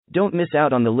Don't miss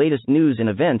out on the latest news and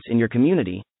events in your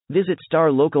community. Visit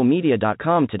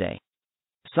starlocalmedia.com today.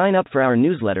 Sign up for our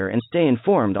newsletter and stay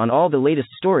informed on all the latest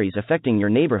stories affecting your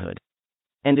neighborhood.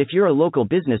 And if you're a local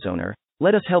business owner,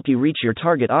 let us help you reach your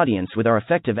target audience with our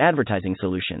effective advertising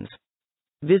solutions.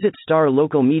 Visit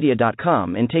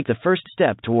starlocalmedia.com and take the first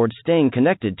step towards staying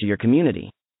connected to your community.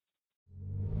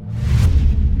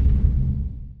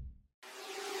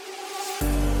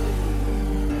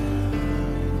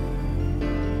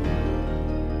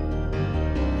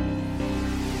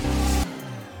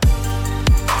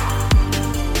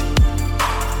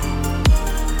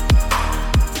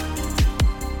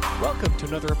 Welcome to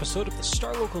another episode of the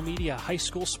Star Local Media High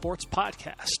School Sports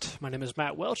Podcast. My name is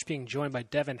Matt Welch, being joined by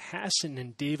Devin Hassan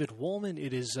and David Woolman.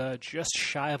 It is just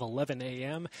shy of 11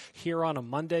 a.m. here on a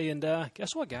Monday, and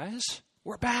guess what, guys?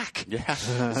 We're back. Yeah,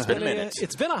 it's been a minute.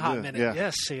 It's been a hot minute, yeah.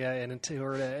 Yes. Yeah, and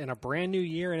we're in a brand new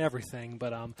year and everything. But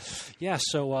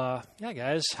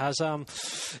guys, how's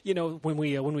when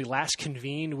we last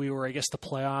convened, we were, I guess, the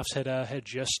playoffs had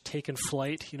just taken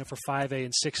flight, for 5A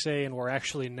and 6A, and we're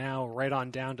actually now right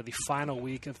on down to the final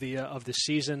week of the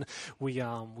season. We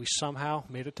somehow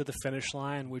made it to the finish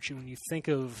line, which, when you think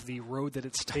of the road that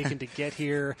it's taken to get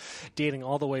here, dating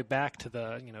all the way back to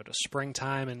to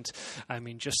springtime, and I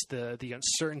mean just the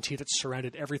uncertainty that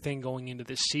surrounded everything going into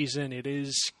this season, it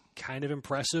is kind of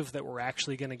impressive that we're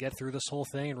actually going to get through this whole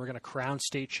thing, and we're going to crown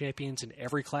state champions in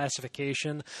every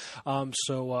classification. As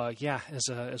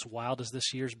wild as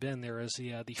this year's been, there is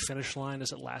the finish line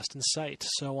is at last in sight.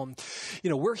 So,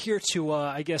 we're here to,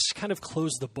 I guess, kind of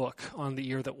close the book on the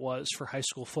year that was for high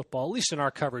school football, at least in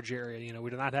our coverage area. We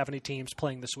do not have any teams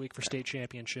playing this week for state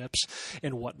championships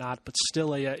and whatnot, but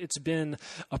still, it's been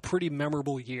a pretty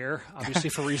memorable year, obviously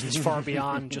for reasons far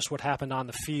beyond just what happened on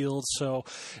the field. So,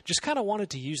 just kind of wanted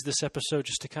to use this episode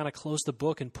just to kind of close the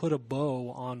book and put a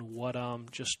bow on what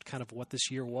what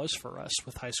this year was for us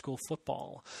with high school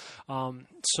football.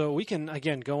 So we can,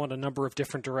 again, go in a number of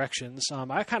different directions.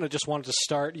 I kind of just wanted to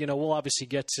start, we'll obviously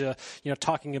get to,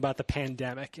 talking about the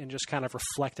pandemic and just kind of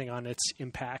reflecting on its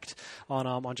impact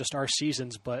on just our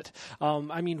seasons. But,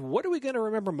 what are we going to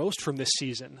remember most from this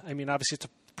season? I mean, obviously it's a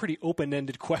pretty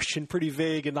open-ended question, pretty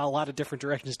vague, and not a lot of different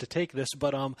directions to take this.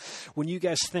 But when you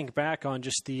guys think back on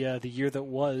just the year that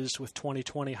was with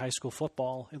 2020 high school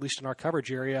football, at least in our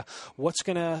coverage area, what's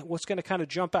gonna kind of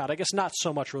jump out? I guess not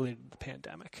so much related to the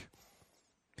pandemic.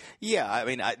 Yeah, I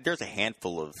mean, there's a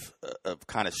handful of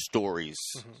kind of stories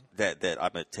that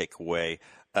I'm going to take away.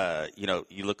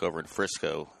 You look over in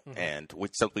Frisco, and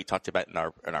something we talked about in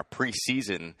our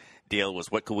preseason deal was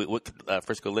what could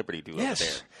Frisco Liberty do over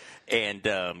there? And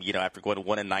after going to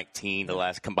 1-19 the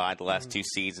last two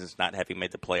seasons, not having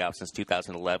made the playoffs since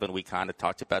 2011, we kind of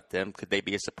talked about them. Could they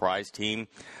be a surprise team?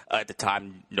 At the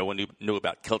time, no one knew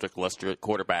about Keldrick Luster at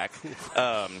quarterback.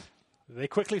 They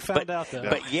quickly found out, though.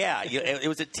 But yeah, it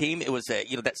was a team. It was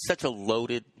that's such a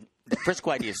loaded. The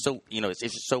Frisco idea is so it's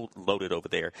just so loaded over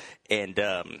there, and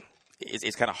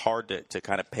it's kind of hard to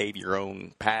kind of pave your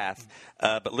own path.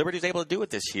 But Liberty's able to do it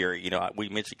this year. We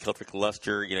mentioned Keldrick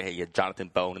Luster. You had Jonathan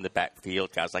Bone in the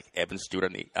backfield, guys like Evan Stewart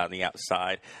on the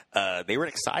outside. They were an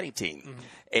exciting team,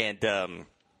 and.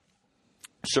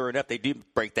 Sure enough, they do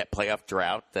break that playoff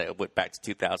drought that went back to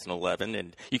 2011,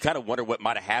 and you kind of wonder what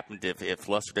might have happened if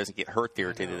Luster doesn't get hurt there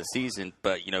at the end of the season.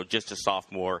 But just a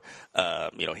sophomore,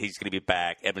 he's going to be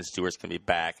back. Evan Stewart's going to be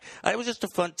back. It was just a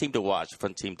fun team to watch, a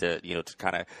fun team to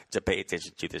to pay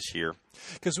attention to this year.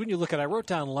 Because when you look at it, I wrote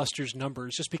down Luster's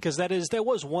numbers just because that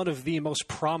was one of the most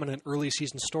prominent early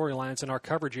season storylines in our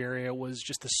coverage area, was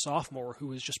just the sophomore who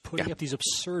was just putting up these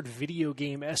absurd video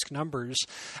game-esque numbers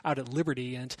out at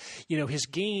Liberty. And, his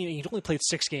game, he'd only played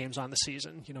 6 games on the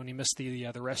season, and he missed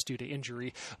the rest due to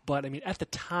injury. But, at the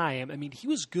time, he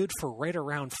was good for right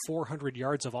around 400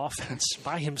 yards of offense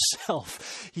by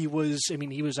himself. He was,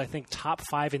 I think, top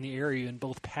 5 in the area in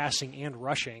both passing and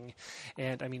rushing.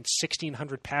 And,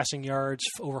 1,600 passing yards,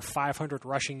 over 500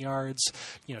 rushing yards,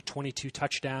 22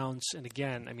 touchdowns, and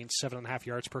again, 7.5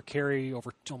 yards per carry,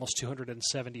 over almost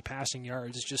 270 passing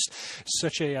yards. It's just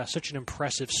such an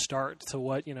impressive start to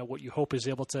what you hope is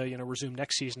able to resume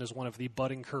next season as one of the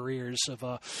budding careers of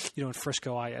in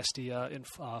Frisco ISD in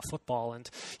football. And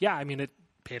yeah, it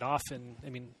paid off. And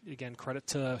again, credit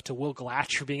to Will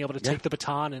Glatch for being able to take the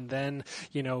baton and then,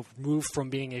 move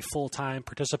from being a full-time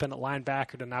participant at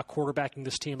linebacker to now quarterbacking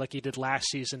this team like he did last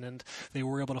season. And they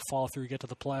were able to follow through, get to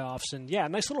the playoffs. And yeah,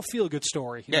 nice little feel-good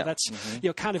story. That's,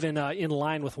 kind of in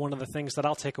line with one of the things that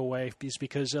I'll take away, is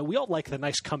because we all like the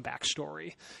nice comeback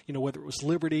story, whether it was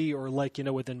Liberty or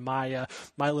within my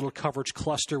little coverage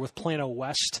cluster with Plano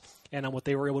West. and what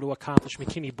they were able to accomplish.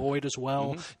 McKinney Boyd as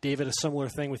well. David, a similar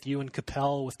thing with you and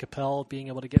Capel, with Capel being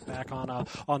able to get back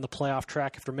on the playoff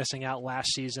track after missing out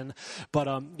last season. But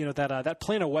that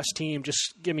Plano West team,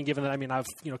 just given that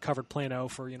I've covered Plano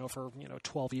for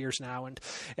 12 years now, and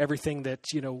everything that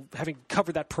having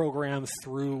covered that program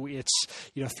through its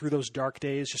through those dark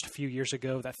days just a few years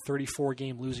ago, that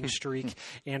 34-game losing streak,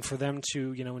 and for them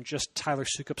to in just Tyler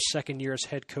Sukup's second year as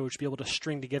head coach be able to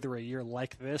string together a year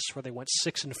like this where they went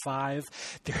 6-5.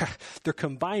 Their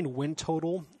combined win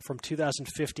total from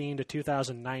 2015 to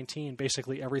 2019,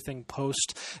 basically everything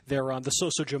post their the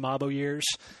Soso Jamabo years,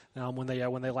 when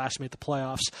they last made the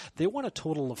playoffs, they won a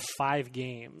total of 5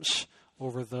 games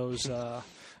over those.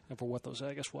 For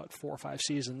 4 or 5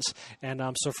 seasons, and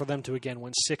so for them to again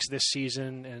win 6 this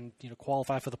season and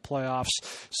qualify for the playoffs,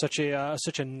 such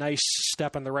a nice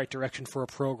step in the right direction for a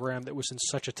program that was in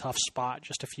such a tough spot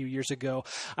just a few years ago.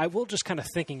 I will just kind of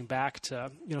thinking back to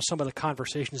some of the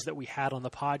conversations that we had on the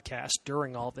podcast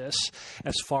during all this,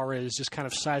 as far as just kind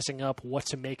of sizing up what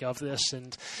to make of this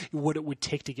and what it would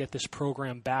take to get this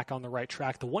program back on the right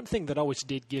track. The one thing that always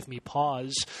did give me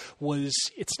pause was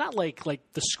it's not like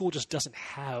the school just doesn't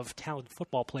have talented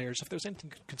football players. If there's anything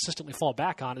to consistently fall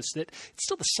back on, is that it's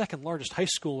still the second largest high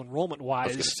school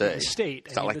enrollment-wise in the state.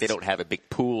 It's not like they don't have a big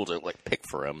pool to pick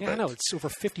from. Yeah, I know. It's over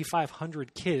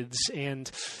 5,500 kids, and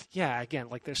again,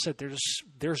 like they said,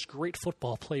 there's great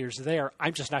football players there.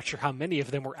 I'm just not sure how many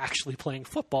of them were actually playing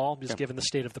football, just given the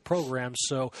state of the program.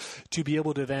 So to be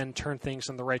able to then turn things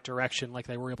in the right direction like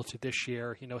they were able to this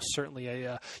year, certainly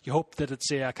you hope that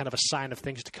it's a kind of a sign of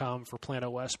things to come for Plano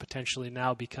West potentially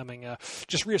now becoming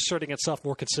just reasserting itself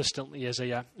more consistently as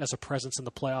a presence in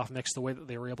the playoff mix, the way that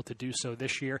they were able to do so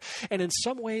this year. And in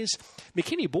some ways,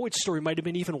 McKinney Boyd's story might have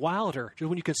been even wilder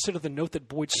when you consider the note that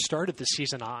Boyd started the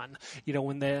season on.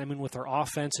 With their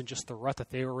offense and just the rut that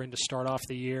they were in to start off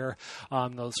the year,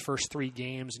 those first 3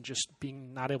 games, and just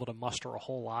being not able to muster a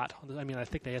whole lot. I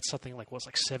think they had something like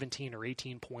 17 or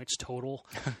 18 points total,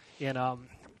 and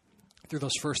through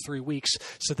those first 3 weeks.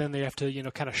 So then they have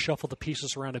to, kind of shuffle the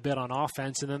pieces around a bit on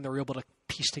offense, and then they're able to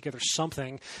piece together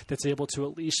something that's able to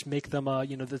at least make them,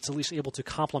 that's at least able to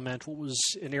complement what was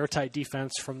an airtight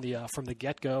defense from the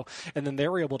get-go. And then they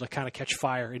were able to kind of catch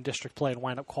fire in district play and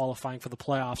wind up qualifying for the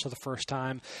playoffs for the first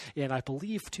time. And I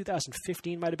believe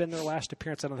 2015 might have been their last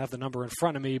appearance. I don't have the number in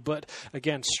front of me, but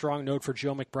again, strong note for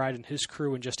Joe McBride and his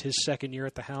crew in just his second year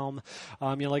at the helm.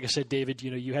 Like I said, David,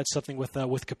 you had something with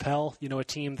Capel, a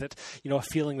team that, a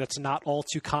feeling that's not all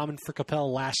too common for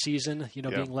Capel last season,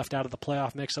 being left out of the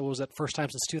playoff mix. That was that first time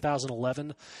since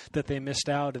 2011 that they missed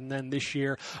out. And then this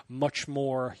year, much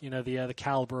more, the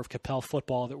caliber of Capel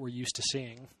football that we're used to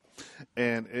seeing.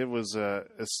 And it was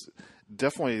it's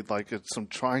definitely some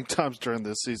trying times during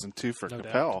this season, too, for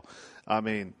Capel.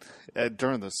 During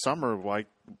the summer,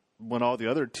 when all the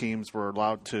other teams were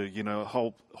allowed to,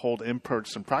 hold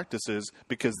in-person practices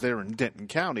because they were in Denton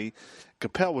County,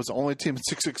 Capel was the only team in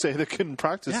 6-6A that couldn't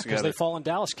practice together. Because they fall in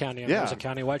Dallas County, and there's a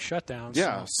countywide shutdown.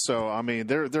 Yeah, so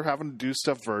they're having to do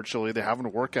stuff virtually. They're having to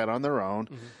work out on their own.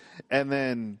 And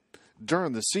then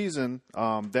during the season,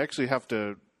 they actually have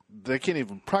to – they can't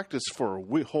even practice for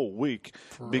a whole week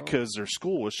because their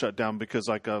school was shut down because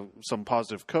some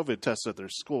positive COVID tests at their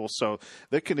school. So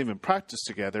they couldn't even practice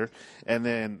together. And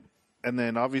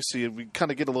then obviously we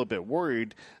kind of get a little bit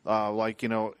worried,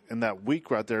 in that week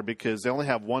right there, because they only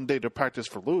have 1 day to practice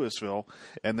for Louisville,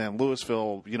 and then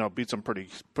Louisville, beats them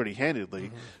pretty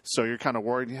handedly. So you're kind of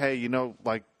worried, hey,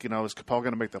 is Capel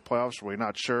going to make the playoffs? We're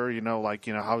not sure,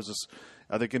 how is this?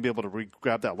 Are they going to be able to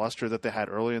grab that luster that they had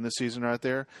early in the season right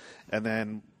there? And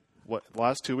then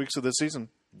last 2 weeks of the season,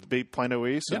 they beat Plano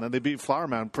East, and then they beat Flower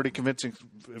Mound. Pretty convincing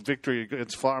victory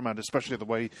against Flower Mound, especially the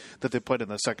way that they played in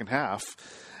the second half.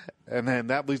 And then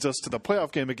that leads us to the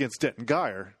playoff game against Denton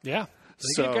Guyer. Yeah.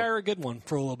 They gave Guyer a good one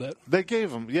for a little bit. They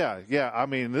gave him, yeah.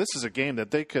 This is a game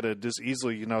that they could have just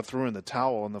easily, threw in the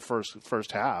towel in the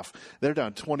first half. They're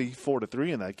down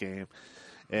 24-3 in that game.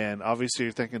 And obviously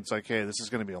you're thinking it's hey, this is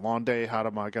going to be a long day. How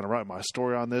am I going to write my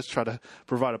story on this? Try to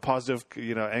provide a positive,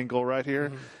 angle right here.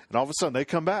 And all of a sudden they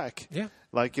come back. Yeah.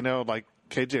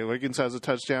 KJ Liggins has a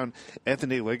touchdown.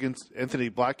 Anthony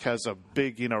Black has a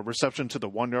big, reception to the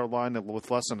 1 yard line with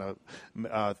less than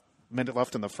a minute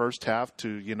left in the first half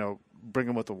to, bring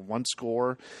him with a 1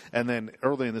 score. And then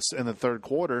early in the third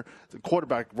quarter, the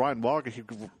quarterback Ryan Walker, he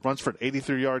runs for an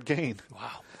 83-yard gain.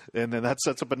 Wow. And then that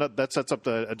sets up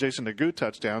the Jason Nagu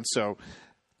touchdown. So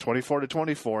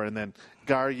 24-24. And then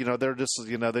Guyer,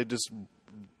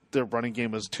 their running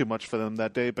game was too much for them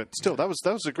that day. But still, that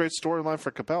was a great storyline for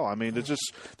Capel.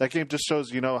 That game just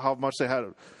shows, how much they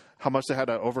how much they had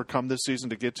to overcome this season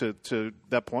to get to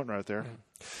that point right there.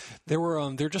 There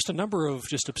were just a number of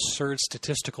just absurd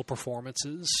statistical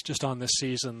performances just on this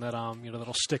season that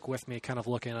that'll stick with me. Kind of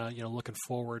looking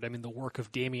forward. I mean, the work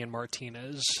of Damian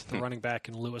Martinez, the running back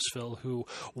in Louisville, who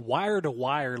wire to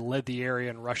wire led the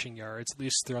area in rushing yards, at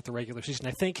least throughout the regular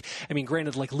season.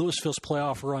 Granted, like Louisville's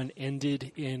playoff run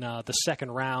ended in the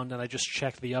second round, and I just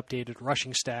checked the updated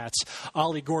rushing stats.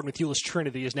 Ollie Gordon with Euless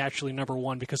Trinity is naturally number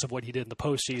one because of what he did in the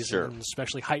postseason, and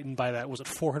especially heightened by that. Was it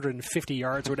 450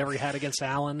 yards or whatever he had against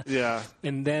Allen? Yeah.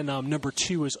 And then number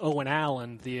two is Owen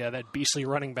Allen, that beastly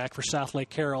running back for South Lake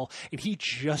Carroll, and he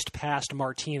just passed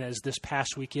Martinez this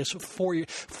past week. He has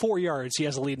 4 yards. He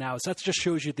has a lead now. So that just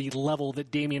shows you the level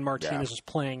that Damian Martinez was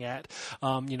playing at,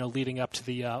 leading up to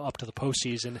the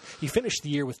postseason. He finished the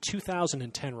year with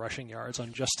 2,010 rushing yards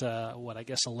on just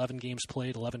 11 games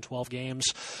played, 12 games,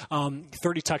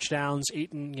 30 touchdowns, a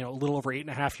little over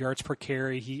 8.5 yards per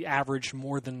carry. He averaged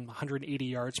more than 180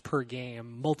 yards per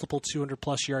game, multiple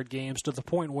 200-plus yard games, to the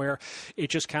point where it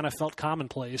just kind of felt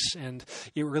commonplace. And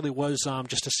it really was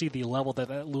just to see the level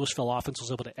that Louisville offense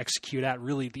was able to execute at,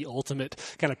 really the ultimate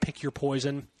kind of pick your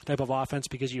poison type of offense,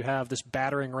 because you have this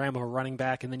battering ram of a running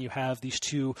back, and then you have these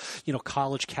two,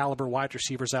 college caliber wide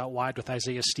receivers out wide with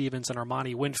Isaiah Stevens and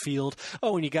Armani Winfield.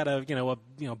 Oh, and you got a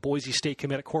Boise State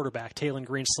commit at quarterback, Taylon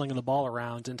Green, slinging the ball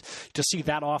around. And to see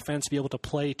that offense be able to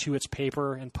play to its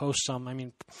paper and post some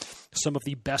of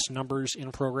the best numbers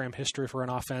in program history for an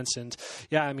offense. And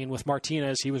with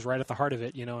Martinez, he was right at the heart of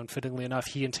it, and fittingly enough,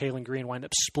 he and Taylon Green wind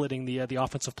up splitting the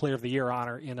offensive player of the year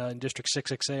honor in District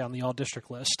 6XA on the all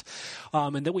district list.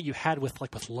 And then what you had with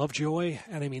Lovejoy,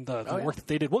 and the work that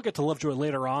they did, we'll get to Lovejoy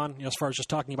later on, as far as just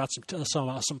talking about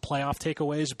some playoff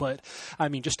takeaways, but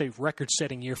just a record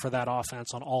setting year for that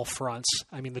offense on all fronts.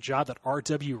 The job that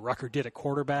R.W. Rucker did at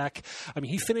quarterback,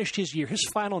 he finished his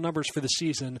final numbers for the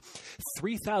season,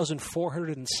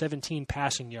 3,417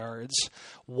 passing yards,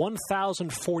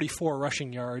 1,044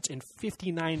 rushing yards, and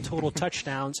 59 total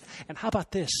touchdowns. And how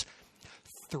about this?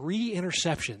 3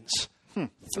 interceptions. 3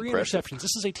 interceptions.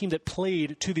 This is a team that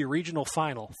played to the regional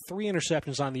final. 3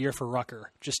 interceptions on the year for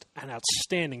Rucker. Just an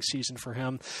outstanding season for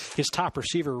him. His top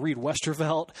receiver, Reed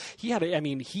Westervelt, he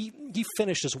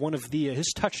finished as one of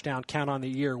his touchdown count on the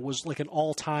year was like an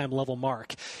all-time level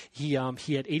mark. He had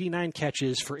 89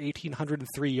 catches for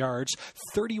 1,803 yards,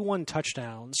 31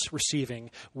 touchdowns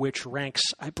receiving, which ranks,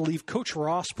 I believe Coach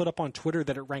Ross put up on Twitter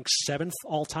that it ranks 7th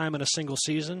all-time in a single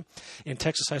season in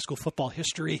Texas high school football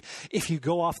history. If you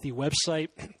go off the website,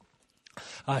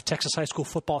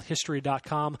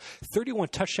 TexasHighSchoolFootballHistory.com, 31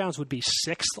 touchdowns would be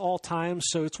 6th all time.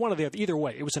 So it's one of the other. Either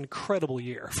way, it was an incredible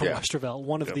year for Westervelt.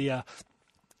 One of the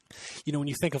when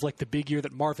you think of the big year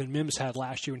that Marvin Mims had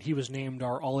last year when he was named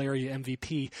our all-area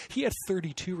MVP, he had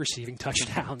 32 receiving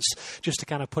touchdowns, just to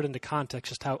kind of put into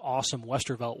context just how awesome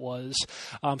Westervelt was.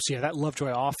 That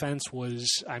Lovejoy offense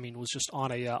was just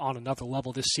on another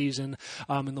level this season.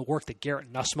 And the work that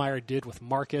Garrett Nussmeier did with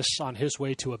Marcus on his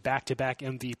way to a back-to-back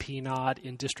MVP nod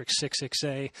in District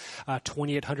 6XA,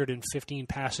 2,815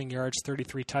 passing yards,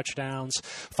 33 touchdowns,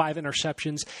 5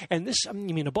 interceptions. And this,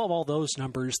 above all those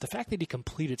numbers, the fact that he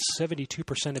completed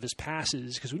 72% of his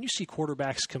passes, because when you see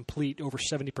quarterbacks complete over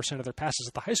 70% of their passes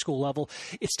at the high school level,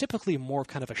 it's typically more of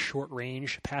kind of a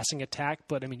short-range passing attack.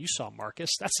 But, you saw Marcus.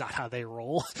 That's not how they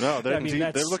roll. No, they're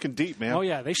looking deep, man. Oh,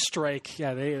 yeah, they strike.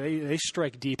 Yeah, they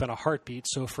strike deep in a heartbeat.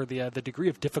 So for the degree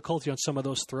of difficulty on some of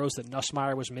those throws that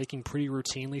Nussmeier was making pretty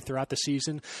routinely throughout the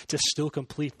season, to still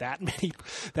complete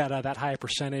that high a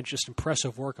percentage, just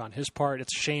impressive work on his part.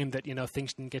 It's a shame that,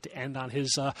 things didn't get to end on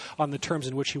his on the terms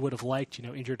in which he would have liked,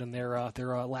 injured in their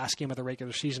last game of the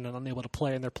regular season and unable to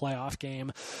play in their playoff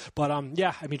game. But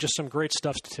just some great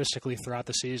stuff statistically throughout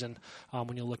the season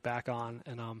when you look back on.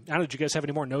 And I don't know, did you guys have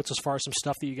any more notes as far as some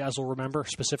stuff that you guys will remember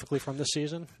specifically from this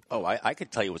season? Oh, I could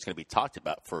tell you what's going to be talked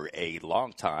about for a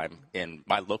long time in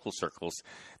my local circles.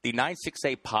 The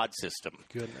 9-6A pod system.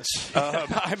 Goodness.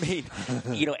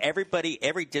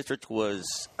 Every district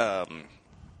was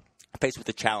faced with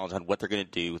the challenge on what they're going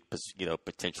to do with,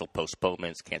 potential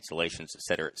postponements, cancellations,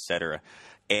 et cetera,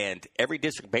 and every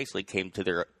district basically came to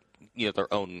their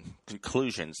own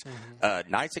conclusions.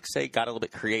 9-6A got a little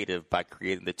bit creative by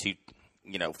creating the 2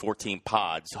 14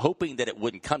 pods, hoping that it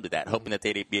wouldn't come to that, hoping that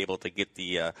they'd be able to get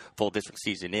the full district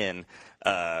season in,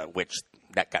 which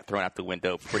that got thrown out the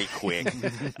window pretty quick.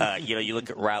 You look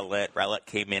at Rowlett. Rowlett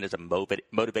came in as a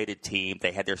motivated team.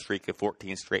 They had their streak of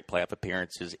 14 straight playoff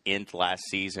appearances end last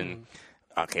season.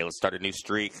 Okay, let's start a new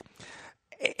streak.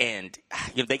 And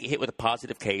they get hit with a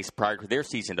positive case prior to their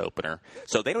season opener,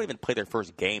 so they don't even play their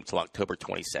first game till October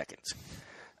 22nd.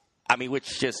 I mean,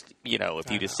 which just,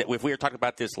 if we were talking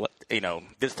about this,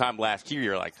 this time last year,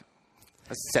 you're like,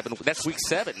 that's week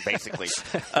 7, basically.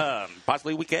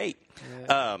 Possibly week 8.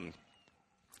 Yeah.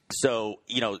 So,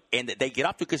 and they get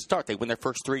off to a good start. They win their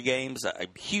first 3 games, a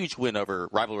huge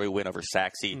rivalry win over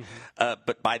Saxe. Mm-hmm.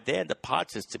 But by then, the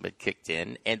pod system had kicked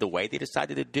in, and the way they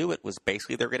decided to do it was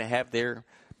basically they're going to have their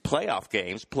playoff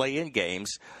games, play-in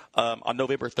games, on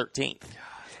November 13th.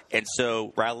 And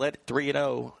so Rowlett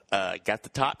 3-0 got the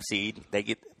top seed. They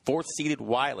get 4th-seeded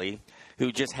Wiley,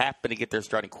 who just happened to get their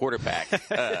starting quarterback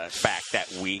back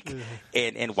that week.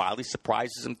 And Wiley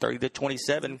surprises them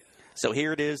 30-27. So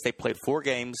here it is. They played 4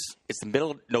 games. It's the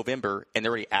middle of November, and they're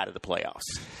already out of the playoffs.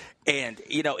 And,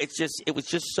 it was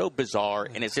just so bizarre.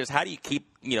 And it's just, how do you keep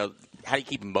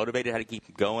them motivated? How do you keep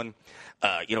them going?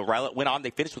 Rowlett went on. They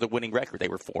finished with a winning record. They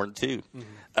were 4-2.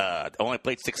 Only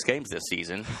played 6 games this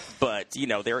season. But,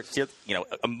 they're still,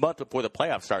 a month before the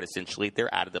playoffs start, essentially,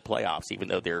 they're out of the playoffs, even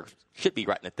though they should be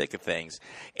right in the thick of things.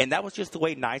 And that was just the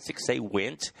way 9-6A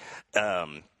went.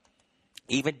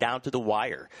 Even down to the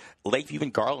wire. Lakeview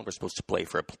and Garland were supposed to play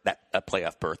for a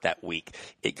playoff berth that week.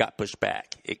 It got pushed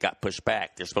back.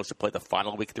 They're supposed to play the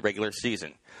final week of the regular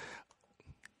season.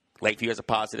 Lakeview has a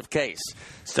positive case.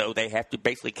 So they have to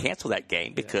basically cancel that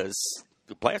game because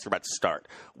the playoffs are about to start.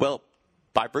 Well,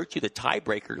 by virtue of the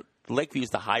tiebreaker,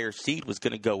 Lakeview's the higher seed was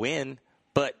going to go in,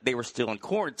 but they were still in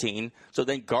quarantine. So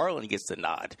then Garland gets the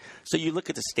nod. So you look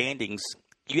at the standings.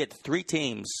 You had 3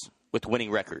 teams with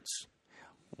winning records.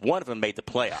 One of them made the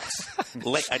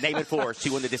playoffs. Naaman Forest,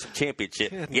 who won the district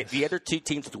championship. Yet the other 2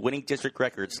 teams with winning district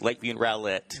records, Lakeview and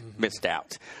Rowlett, missed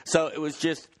out. So it was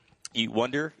just, you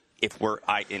wonder if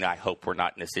I hope we're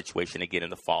not in a situation again in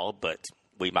the fall, but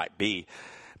we might be.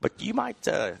 But you might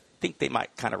think they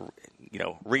might kind of,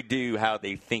 redo how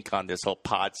they think on this whole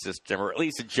pod system, or at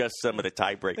least adjust some of the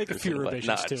tiebreakers. Make a few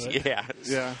revisions to it.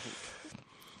 Yeah.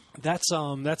 That's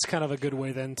kind of a good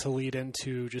way then to lead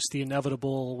into just the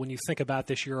inevitable. When you think about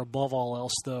this year, above all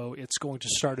else, though, it's going to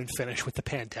start and finish with the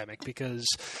pandemic, because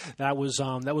that was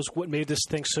what made this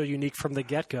thing so unique from the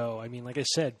get-go. I mean, like I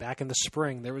said, back in the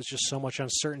spring, there was just so much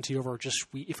uncertainty over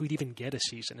if we'd even get a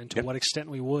season, and to what extent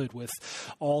we would, with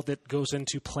all that goes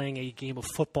into playing a game of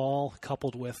football,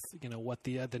 coupled with what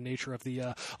the nature of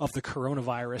the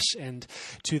coronavirus, and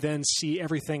to then see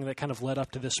everything that kind of led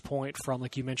up to this point, from,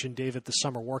 like you mentioned, David, the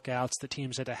summer workouts that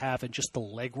teams had to have, and just the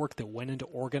legwork that went into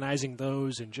organizing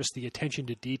those, and just the attention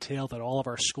to detail that all of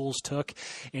our schools took,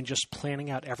 and just planning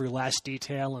out every last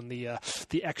detail, and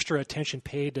the extra attention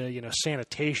paid to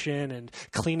sanitation and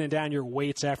cleaning down your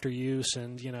weights after use,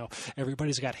 and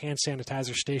everybody's got hand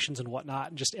sanitizer stations and whatnot,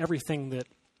 and just everything that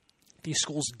these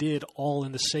schools did, all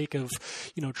in the sake of,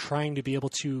 trying to be able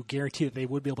to guarantee that they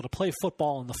would be able to play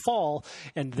football in the fall.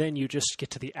 And then you just get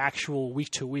to the actual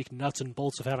week-to-week nuts and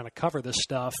bolts of having to cover this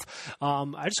stuff.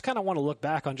 I just kind of want to look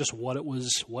back on just what it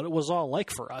was all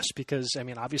like for us, because,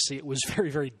 obviously it was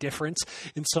very, very different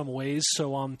in some ways.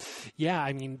 So,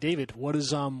 David,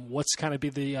 what's kind of be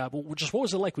the, what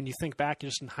was it like when you think back,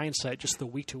 just in hindsight, just the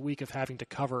week-to-week of having to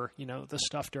cover, the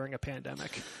stuff during a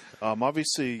pandemic?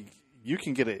 Obviously, you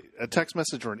can get a text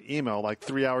message or an email like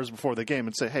 3 hours before the game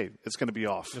and say, hey, it's going to be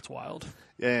off. It's wild.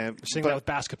 Yeah, You're seeing that with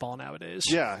basketball nowadays.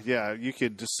 Yeah. You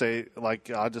could just say, like,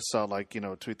 I just saw, a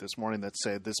tweet this morning that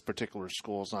said this particular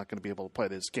school is not going to be able to play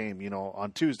this game,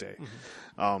 on Tuesday.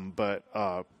 Mm-hmm. But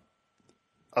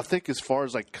I think as far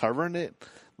as, covering it,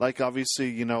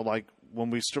 obviously, when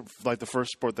we the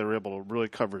first sport they were able to really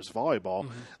cover is volleyball.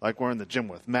 Mm-hmm. We're in the gym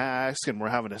with masks, and we're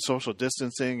having a social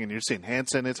distancing, and you're seeing hand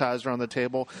sanitizer on the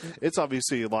table. Mm-hmm. It's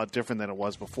obviously a lot different than it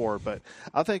was before. But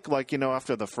I think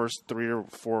after the first 3 or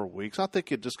 4 weeks, I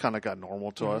think it just kind of got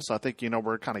normal to us. I think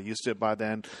we're kind of used to it by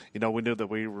then. We knew that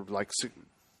we were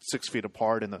 6 feet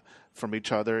apart from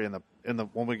each other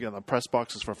when we get in the press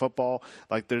boxes for football.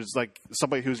 There's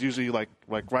somebody who's usually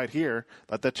right here,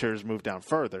 that chair's moved down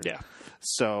further. Yeah.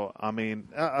 So I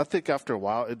think after a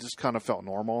while it just kind of felt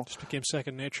normal. Just became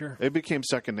second nature. It became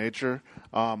second nature.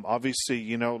 Obviously,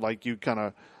 you kind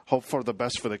of hope for the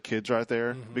best for the kids right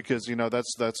there, mm-hmm. because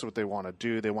that's what they want to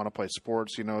do. They want to play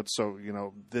sports. It's so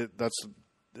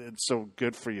it's so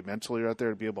good for you mentally right there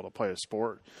to be able to play a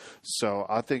sport. So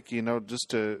I think, you just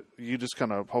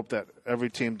kind of hope that every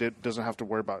team doesn't have to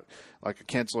worry about a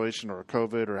cancellation or a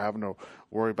COVID or having to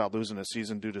worry about losing a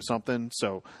season due to something.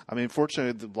 So, I mean,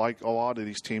 fortunately, like a lot of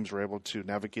these teams were able to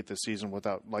navigate the season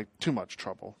without like too much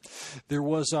trouble. There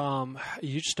was,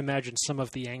 you just imagine some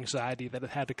of the anxiety that it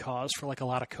had to cause for like a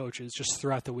lot of coaches just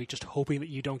throughout the week, just hoping that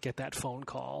you don't get that phone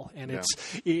call. And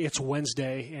it's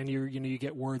Wednesday, and you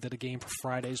get word that a game for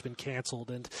Friday has been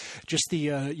canceled, and just the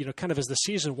kind of as the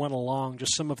season went along,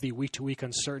 just some of the week-to-week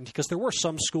uncertainty, because there were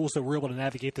some schools that were able to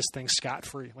navigate this thing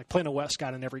scot-free. Like Plano West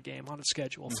got in every game on its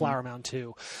schedule, Flower Mound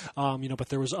too. But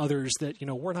there was others that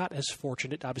were not as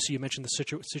fortunate. Obviously, you mentioned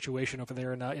the situation over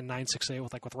there in 9-6A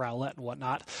with Rowlett and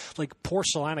whatnot. Like poor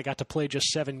Salina got to play just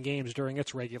 7 games during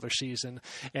its regular season,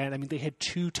 and I mean they had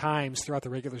 2 times throughout the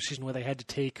regular season where they had to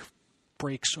take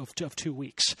breaks of 2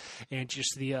 weeks, and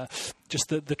just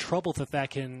the trouble that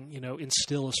can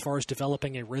instill as far as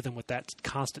developing a rhythm with that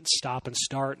constant stop and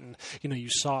start. And you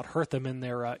saw it hurt them in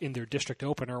their district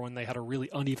opener when they had a really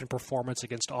uneven performance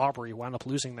against Aubrey, wound up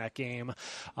losing that game.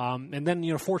 And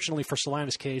then fortunately for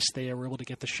Salina's case, they were able to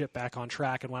get the ship back on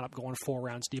track and wound up going 4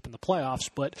 rounds deep in the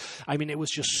playoffs. But I mean, it was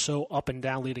just so up and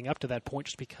down leading up to that point,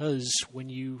 just because when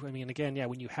you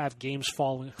have games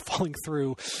falling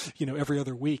through every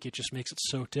other week, it just makes it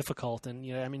so difficult. And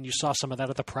you saw some of that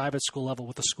at the private school level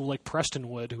with a school like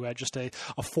Prestonwood, who had just a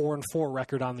 4-4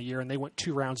 record on the year, and they went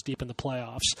 2 rounds deep in the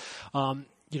playoffs.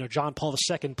 John Paul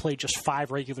II played just 5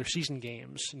 regular season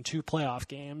games and 2 playoff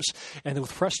games. And then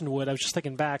with Prestonwood, I was just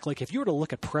thinking back, like if you were to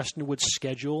look at Prestonwood's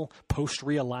schedule post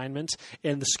realignment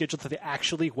and the schedule that they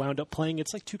actually wound up playing,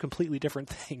 it's like 2 completely different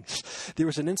things. There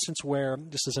was an instance where,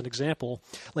 just as an example,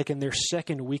 like in their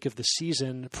second week of the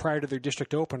season prior to their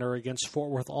district opener against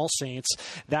Fort Worth All Saints,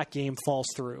 that game falls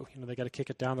through. They got to kick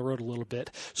it down the road a little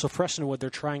bit. So Prestonwood, they're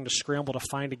trying to scramble to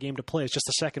find a game to play. It's just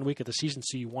the second week of the season,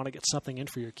 so you want to get something in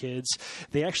for your kids.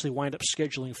 They actually wind up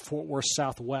scheduling Fort Worth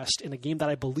Southwest in a game that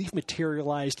I believe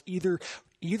materialized either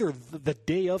the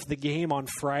day of the game on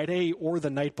Friday or the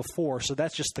night before. So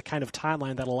that's just the kind of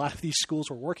timeline that a lot of these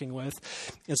schools were working with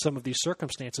in some of these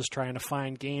circumstances, trying to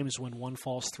find games when one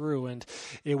falls through. And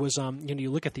it was,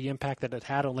 you look at the impact that it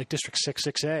had on like District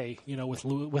 6A,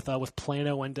 with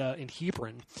Plano and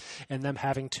Hebron, and them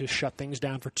having to shut things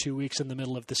down for 2 weeks in the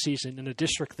middle of the season in a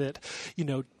district that,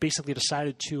 basically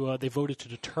decided to, they voted to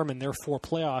determine their 4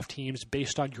 playoff teams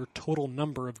based on your total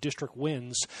number of district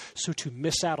wins. So to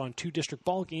miss out on 2 district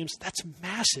ball games, that's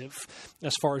massive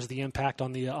as far as the impact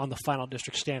on the final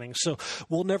district standings. So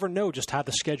we'll never know just how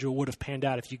the schedule would have panned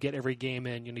out if you get every game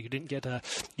in. You didn't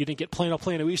get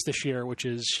Plano East this year, which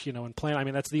is in Plano. I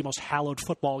mean, that's the most hallowed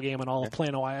football game in all of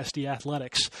Plano ISD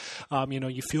athletics.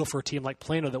 You feel for a team like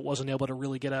Plano that wasn't able to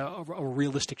really get a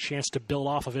realistic chance to build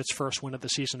off of its first win of the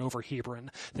season over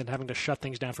Hebron, then having to shut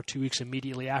things down for 2 weeks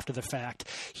immediately after the fact.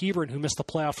 Hebron, who missed the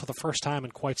playoffs for the first time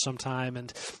in quite some time,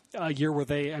 and a year where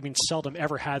they, seldom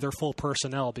ever had their full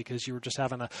personnel, because you were just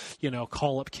having to,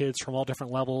 call up kids from all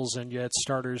different levels, and you had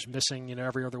starters missing,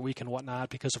 every other week and whatnot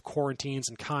because of quarantines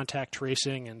and contact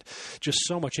tracing and just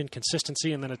so much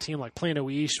inconsistency. And then a team like Plano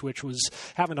East, which was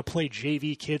having to play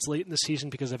JV kids late in the season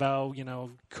because of how,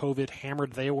 COVID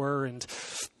hammered they were. And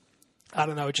I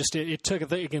don't know. It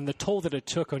took, again, the toll that it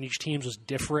took on each team was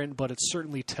different, but it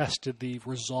certainly tested the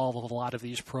resolve of a lot of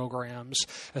these programs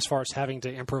as far as having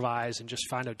to improvise and just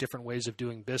find out different ways of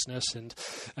doing business. And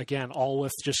again, all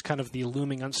with just kind of the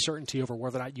looming uncertainty over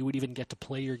whether or not you would even get to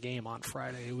play your game on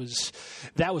Friday.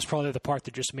 That was probably the part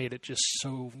that just made it just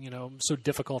so, so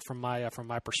difficult from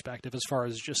my perspective as far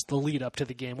as just the lead up to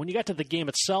the game. When you got to the game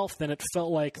itself, then it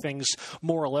felt like things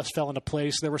more or less fell into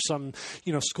place. There were some,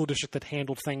 school district that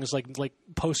handled things like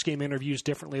post-game interviews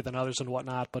differently than others and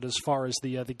whatnot. But as far as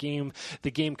the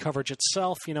game coverage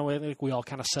itself, I think we all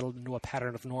kind of settled into a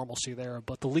pattern of normalcy there.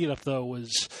 But the lead up though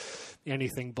was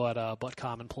anything but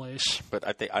commonplace. But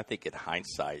I think in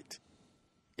hindsight,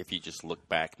 if you just look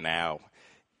back now,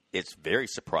 it's very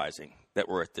surprising that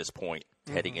we're at this point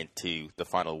heading into the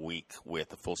final week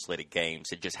with a full slate of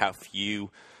games, and just how few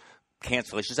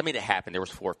cancellations. I mean, it happened. There was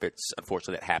forfeits,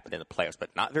 unfortunately, that happened in the playoffs, but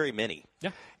not very many.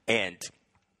 Yeah. And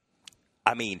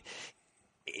I mean,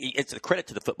 it's a credit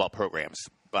to the football programs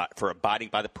for abiding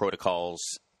by the protocols,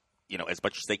 as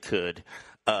much as they could.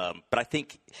 But I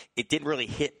think it didn't really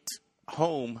hit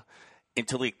home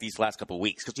until these last couple of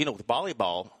weeks. Because, with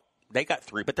volleyball, they got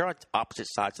 3, but they're on opposite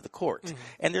sides of the court. Mm-hmm.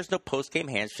 And there's no post-game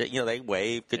handshake. They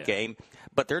wave, good game.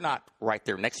 But they're not right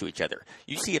there next to each other.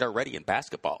 You see it already in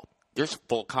basketball. There's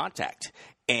full contact.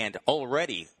 And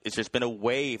already, it's just been a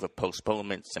wave of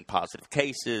postponements and positive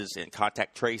cases and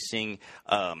contact tracing,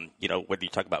 whether you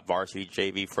talk about varsity,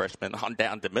 JV, freshmen, on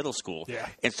down to middle school. Yeah.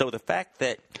 And so the fact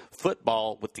that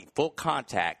football, with the full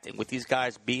contact and with these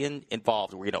guys being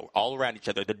involved, all around each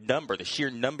other, the sheer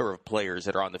number of players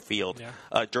that are on the field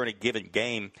during a given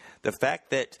game, the fact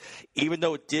that even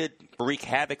though it did wreak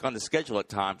havoc on the schedule at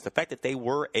times, the fact that they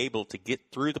were able to get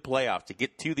through the playoffs, to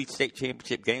get to these state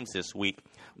championship games this week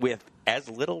with as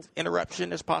little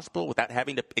interruption as possible without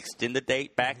having to extend the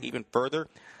date back even further.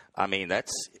 I mean,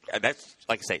 that's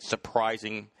like I say,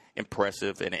 surprising,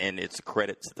 impressive, and it's a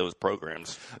credit to those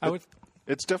programs.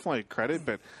 It's definitely a credit,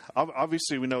 but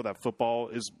obviously we know that football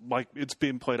is like it's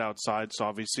being played outside, so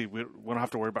obviously we don't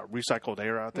have to worry about recycled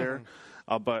air out there.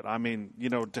 But I mean,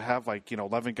 to have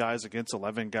 11 guys against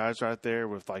 11 guys right there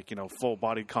with full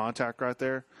body contact right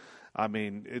there. I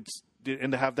mean,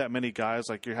 and to have that many guys,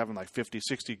 you're having 50,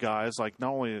 60 guys,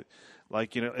 not only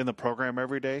in the program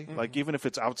every day, even if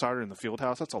it's outside or in the field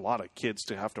house, that's a lot of kids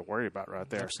to have to worry about right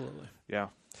there. Absolutely. Yeah.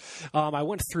 I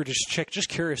went through to check, just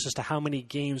curious as to how many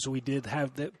games we did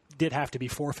have that did have to be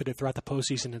forfeited throughout the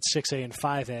postseason in 6A and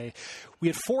 5A. We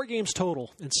had 4 games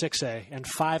total in 6A and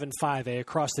 5 in 5A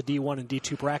across the D1 and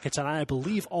D2 brackets, and I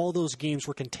believe all those games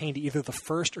were contained to either the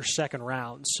first or second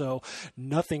round, so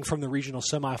nothing from the regional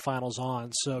semifinals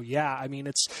on. So, yeah, I mean,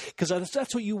 it's because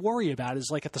that's what you worry about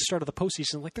is at the start of the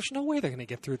postseason, there's no way they're going to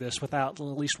get through this without at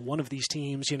least one of these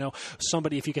teams,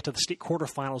 somebody, if you get to the state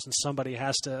quarterfinals and somebody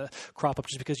has to crop up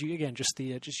just because you're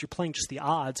playing just the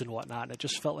odds and whatnot, and it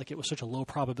just felt like it was such a low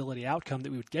probability outcome that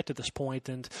we would get to this point.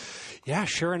 And yeah,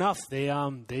 sure enough, they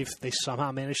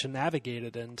somehow managed to navigate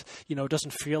it, and it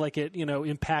doesn't feel like it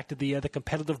impacted the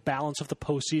competitive balance of the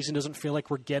postseason. It doesn't feel like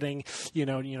we're getting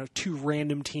 2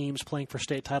 random teams playing for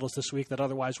state titles this week that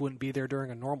otherwise wouldn't be there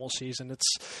during a normal season.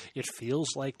 It feels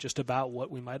like just about what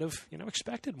we might have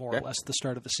expected more or less at the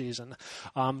start of the season.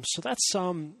 So that's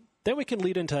Then we can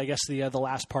lead into, I guess, the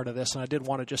last part of this, and I did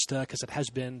want to just because it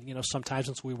has been some time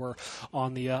since we were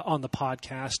on the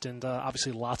podcast, and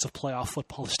obviously lots of playoff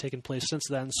football has taken place since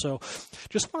then. So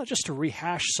just wanted to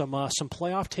rehash some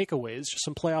playoff takeaways, just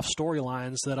some playoff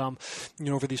storylines that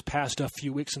over these past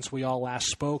few weeks since we all last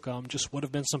spoke, just would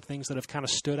have been some things that have kind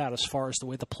of stood out as far as the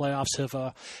way the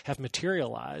playoffs have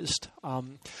materialized.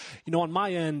 On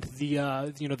my end,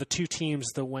 the 2 teams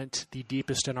that went the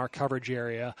deepest in our coverage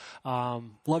area,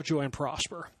 Lovejoy and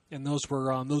Prosper. And those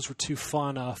were 2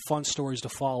 fun stories to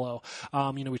follow.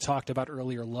 We talked about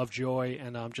earlier Lovejoy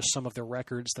and just some of their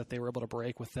records that they were able to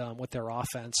break with their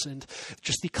offense, and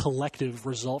just the collective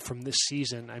result from this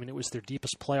season. I mean, it was their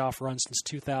deepest playoff run since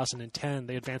 2010.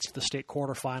 They advanced to the state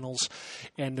quarterfinals,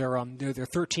 and their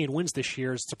 13 wins this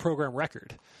year is a program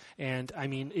record. And I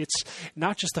mean, it's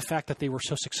not just the fact that they were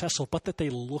so successful, but that they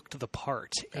looked the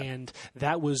part. Yeah. And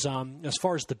that was, as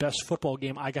far as the best football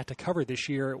game I got to cover this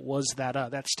year, it was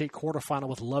that state quarterfinal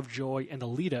with Lovejoy and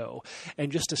Aledo.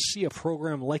 And just to see a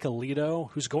program like Aledo,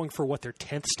 who's going for their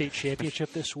 10th state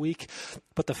championship this week,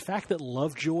 but the fact that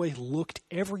Lovejoy looked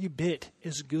every bit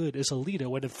as good as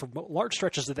Aledo, and for large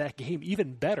stretches of that game,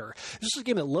 even better. This is a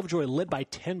game that Lovejoy led by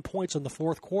 10 points in the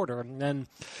fourth quarter, and then,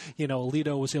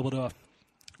 Aledo was able to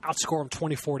outscore them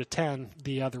 24-10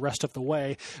 the rest of the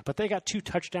way, but they got 2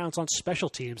 touchdowns on special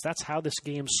teams. That's how this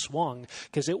game swung,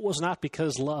 because it was not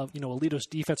because Aledo's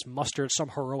defense mustered some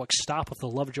heroic stop with the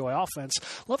Lovejoy offense.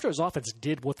 Lovejoy's offense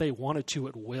did what they wanted to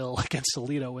at will against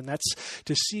Aledo, and that's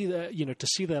to see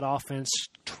that offense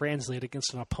translate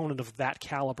against an opponent of that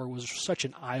caliber was such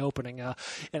an eye-opening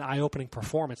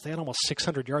performance. They had almost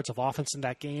 600 yards of offense in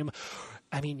that game.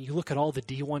 I mean, you look at all the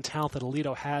D1 talent that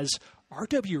Aledo has.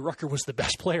 R.W. Rucker was the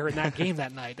best player in that game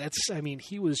that night.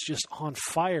 He was just on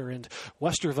fire. And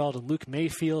Westerveld and Luke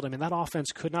Mayfield, that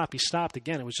offense could not be stopped.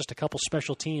 Again, it was just a couple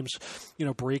special teams,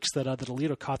 breaks that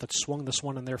Aledo caught that swung this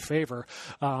one in their favor.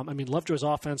 Lovejoy's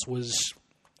offense was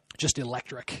just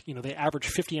electric. They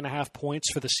averaged 50.5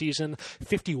 points for the season,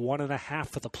 51.5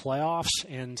 for the playoffs,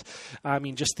 and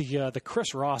just the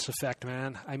Chris Ross effect,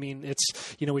 man.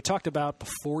 It's we talked about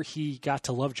before he got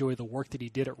to Lovejoy the work that he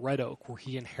did at Red Oak, where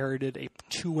he inherited a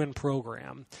 2-win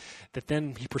program that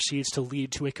then he proceeds to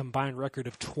lead to a combined record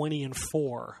of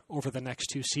 20-4 over the next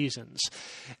 2 seasons.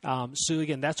 So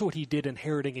again, that's what he did,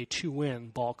 inheriting a 2-win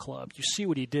ball club. You see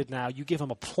what he did now. You give him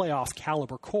a playoff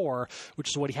caliber core, which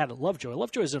is what he had at Lovejoy.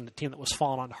 Lovejoy is a team that was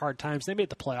falling on hard times. They made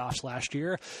the playoffs last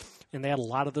year, and they had a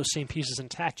lot of those same pieces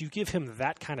intact. You give him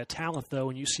that kind of talent, though,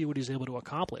 and you see what he's able to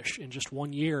accomplish in just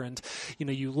 1 year. And,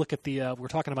 you look at we're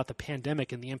talking about the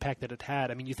pandemic and the impact that it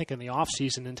had. You think in the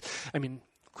offseason, and,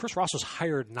 Chris Ross was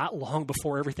hired not long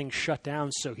before everything shut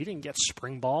down, so he didn't get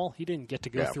spring ball. He didn't get to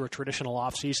go through a traditional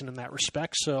offseason in that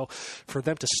respect. So for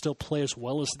them to still play as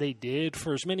well as they did,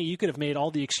 for as many, you could have made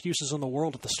all the excuses in the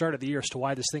world at the start of the year as to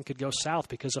why this thing could go south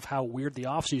because of how weird the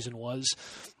offseason was.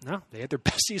 No, they had their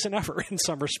best season ever in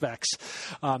some respects.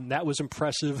 That was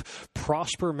impressive.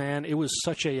 Prosper, man, it was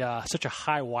such a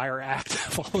high wire act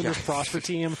following this Prosper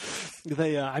team.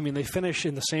 They finished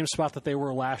in the same spot that they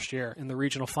were last year in the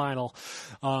regional final,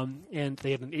 and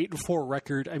they had an 8-4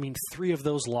 record. I mean, 3 of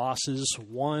those losses,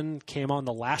 one came on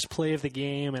the last play of the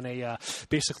game, and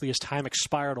basically as time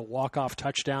expired, a walk-off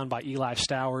touchdown by Eli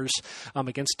Stowers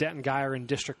against Denton Geyer in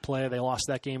district play. They lost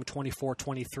that game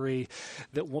 24-23.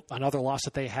 Another loss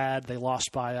that they had, they lost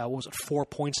by 4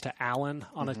 points to Allen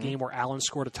on a game where Allen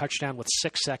scored a touchdown with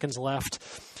 6 seconds left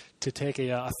to take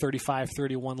a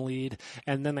 35-31 lead.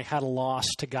 And then they had a loss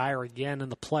to Geyer again in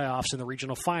the playoffs in the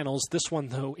regional finals. This one,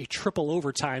 though, a triple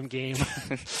overtime game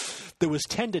that was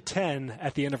 10-10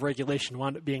 at the end of regulation,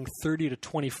 wound up being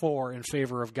 30-24 in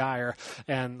favor of Geyer.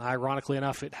 And ironically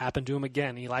enough, it happened to him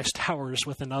again. Eli Stowers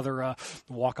with another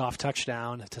walk-off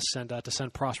touchdown to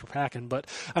send Prosper packing. But,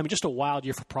 I mean, just a wild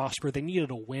year for Prosper. They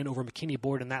needed a win over McKinney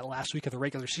Boyd in that last week of the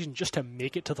regular season just to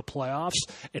make it to the playoffs.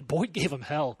 And Boyd gave them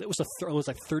hell. It was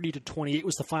like 30-28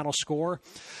 was the final score.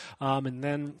 And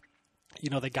then,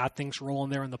 they got things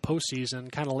rolling there in the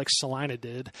postseason, kind of like Salina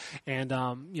did. And,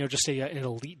 just an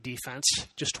elite defense,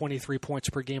 just 23 points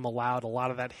per game allowed. A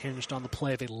lot of that hinged on the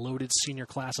play of a loaded senior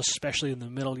class, especially in the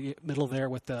middle there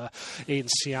with Aiden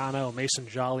Ciano, Mason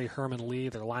Jolly, Herman Lee,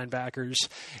 their linebackers.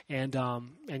 In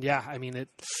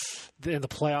the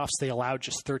playoffs, they allowed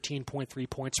just 13.3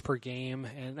 points per game.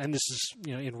 And this is,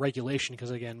 in regulation, because,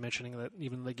 again, mentioning that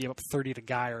even though they gave up 30 to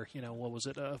Geyer,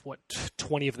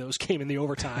 20 of those came in the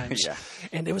overtimes. Yeah.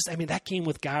 And it was, that game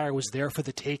with Geyer was there for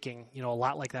the taking, a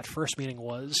lot like that first meeting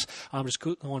was. Just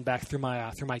going back through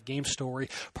my game story,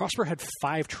 Prosper had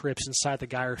 5 trips inside the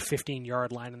Geyer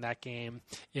 15-yard line in that game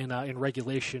in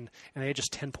regulation, and they had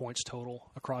just 10 points total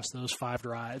across those 5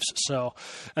 drives. So,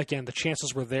 again, the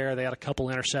chances were there. They had a couple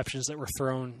interceptions that were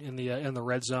thrown in the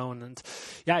red zone, and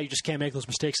you just can't make those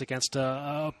mistakes against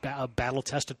a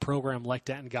battle-tested program like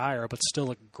Denton Geyer. But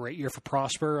still a great year for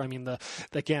Prosper. I mean, the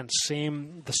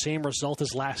same result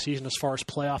as last season as far as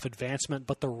playoff advancement,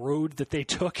 but the road that they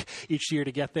took each year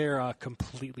to get there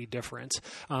completely different.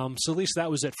 So at least that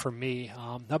was it for me.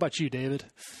 How about you, David?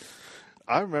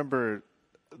 I remember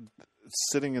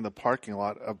sitting in the parking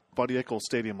lot of Buddy Echols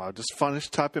Stadium. I just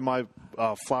finished typing my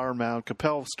Flower Mound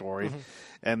Capel story,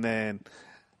 and then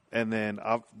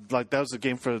that was the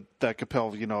game for that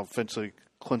Capel, eventually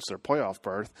clinched their playoff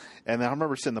berth. And then I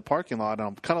remember sitting in the parking lot, and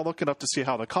I'm kind of looking up to see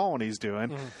how the Colony's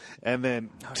doing. And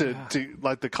then to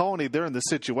the Colony, they're in the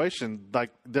situation, like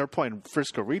they're playing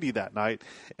Frisco Reedy that night.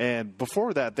 And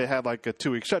before that, they had like a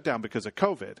 2-week shutdown because of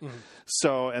COVID.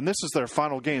 So, and this is their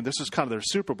final game. This is kind of their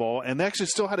Super Bowl. And they actually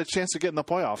still had a chance to get in the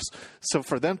playoffs. So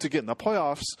for them to get in the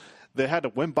playoffs, they had to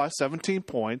win by 17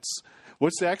 points,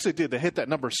 which they actually did. They hit that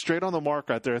number straight on the mark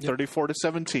right there,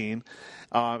 34-17.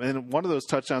 And one of those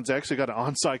touchdowns, they actually got an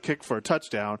onside kick for a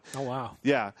touchdown. Oh, wow.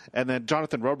 Yeah. And then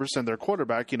Jonathan Roberson, their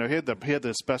quarterback, he had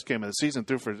this best game of the season,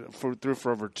 threw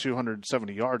for over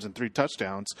 270 yards and 3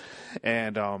 touchdowns.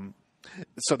 And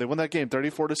so they won that game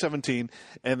 34-17.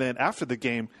 And then after the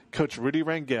game, Coach Rudy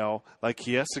Rangel,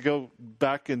 he has to go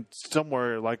back in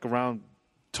somewhere like around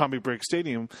Tommy Briggs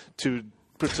Stadium to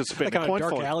participate in a coin flip. Like on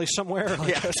a dark alley somewhere?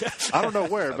 I don't know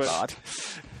where, but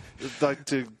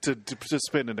to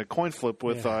participate in a coin flip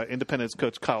with Independence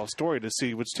coach Kyle Story to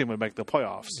see which team would make the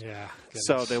playoffs. Yeah. Goodness.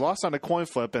 So they lost on a coin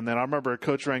flip, and then I remember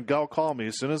Coach Rangel called me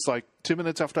as soon as 2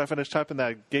 minutes after I finished typing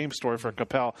that game story for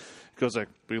Capel. He goes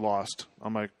we lost.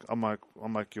 I'm like,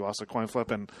 you lost a coin flip,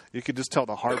 and you could just tell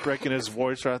the heartbreak in his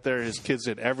voice right there. His kids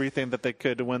did everything that they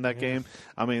could to win that game.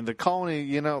 I mean, the Colony,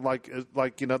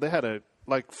 they had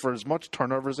for as much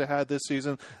turnovers they had this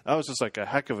season, that was just a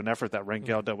heck of an effort that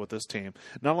Rangel did with this team.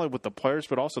 Not only with the players,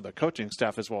 but also the coaching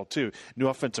staff as well, too. New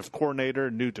offensive coordinator,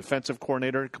 new defensive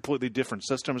coordinator, completely different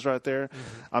systems right there.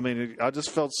 I mean, I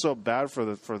just felt so bad for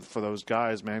those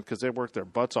guys, man, because they worked their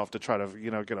butts off to try to,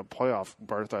 get a playoff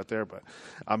berth right there. But,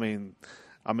 I mean,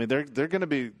 they're going to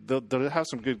be – they'll have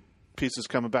some good pieces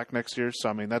coming back next year. So,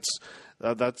 I mean, that's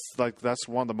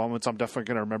one of the moments I'm definitely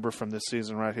going to remember from this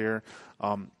season right here.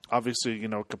 Obviously,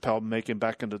 Capel making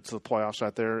back into the playoffs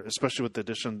right there, especially with the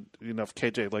addition, of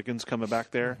KJ Liggins coming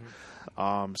back there.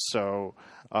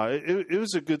 It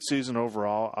was a good season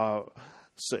overall.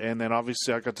 And then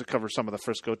obviously I got to cover some of the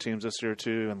Frisco teams this year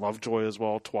too, and Lovejoy as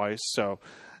well twice. It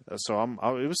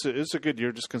was a good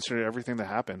year just considering everything that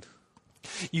happened.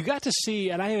 You got to see,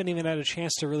 and I haven't even had a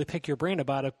chance to really pick your brain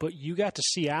about it, but you got to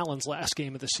see Allen's last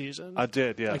game of the season. I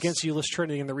did, yes. Against Euless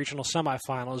Trinity in the regional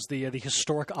semifinals, the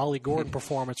historic Ollie Gordon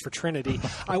performance for Trinity.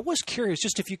 I was curious,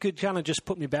 just if you could kind of just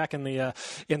put me back in the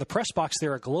press box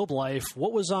there at Globe Life.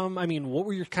 What was what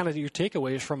were your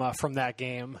takeaways from that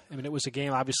game? I mean, it was a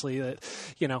game obviously that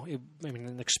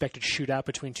an expected shootout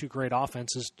between two great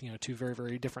offenses, two very,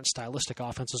 very different stylistic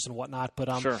offenses and whatnot.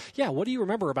 But sure. Yeah, what do you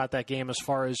remember about that game as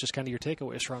far as just kind of your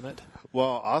takeaways from it?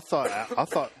 Well, I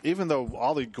thought even though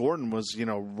Ollie Gordon was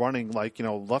running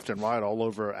left and right all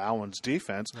over Allen's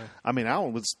defense, yeah. I mean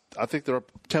Allen was, I think they're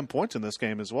up 10 points in this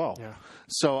game as well. Yeah.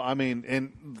 So I mean,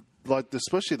 and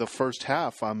especially the first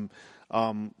half,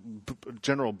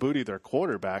 General Booty, their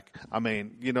quarterback. I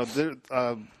mean,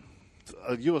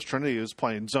 U.S. Trinity was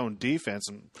playing zone defense,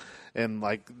 and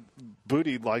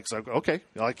Booty okay,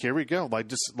 here we go,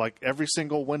 just every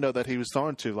single window that he was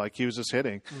throwing to, he was just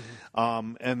hitting.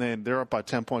 Mm-hmm. And then they're up by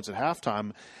 10 points at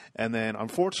halftime, and then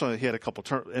unfortunately he had a couple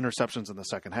interceptions in the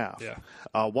second half.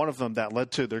 Yeah. One of them that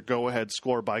led to their go-ahead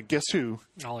score by guess who?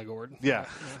 Ollie Gordon. Yeah.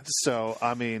 So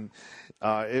I mean,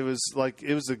 it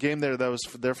was a game there that was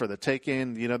there for the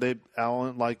taking.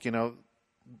 Allen,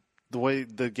 the way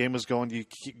the game was going, you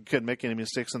couldn't make any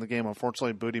mistakes in the game.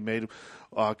 Unfortunately, Booty made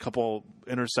a couple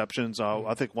interceptions.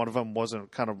 I think one of them wasn't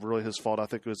kind of really his fault. I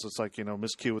think it was just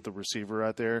miscue with the receiver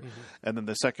out there. Mm-hmm. And then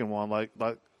the second one, I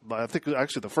think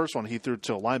actually the first one he threw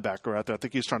to a linebacker out there. I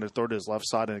think he was trying to throw to his left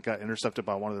side, and it got intercepted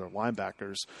by one of their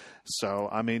linebackers. So,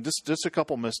 I mean, just a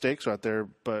couple mistakes right there.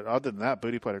 But other than that,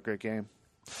 Booty played a great game.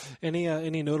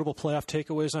 Any notable playoff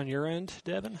takeaways on your end,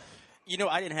 Devin?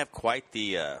 I didn't have quite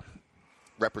the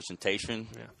representation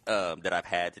that I've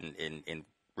had in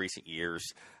recent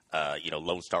years.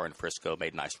 Lone Star and Frisco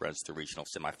made nice runs to regional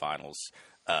semifinals.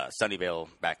 Sunnyvale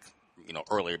back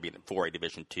earlier, being in 4A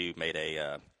Division II, made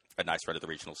a nice run to the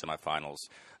regional semifinals.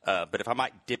 But if I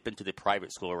might dip into the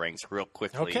private school ranks real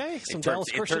quickly. Okay, some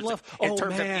Dallas Christian love. In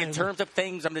terms of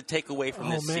things I'm going to take away from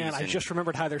this season. I just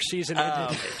remembered how their season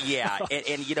ended. Yeah,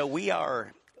 and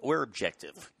we're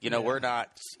objective. We're not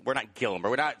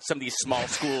Gilmer. We're not some of these small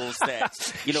schools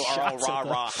that are all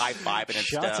rah high-fiving and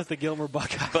stuff. Shots at the Gilmer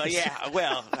Buckeyes. But yeah,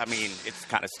 well, I mean, it's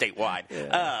kind of statewide.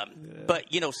 Yeah. But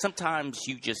sometimes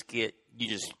you just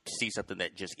see something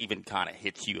that just even kind of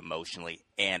hits you emotionally.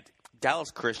 And Dallas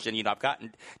Christian,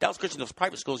 Dallas Christian, those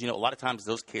private schools. A lot of times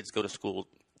those kids go to school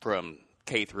from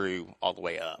K through all the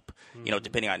way up,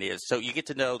 depending on it is. So you get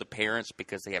to know the parents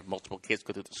because they have multiple kids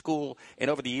go through the school. And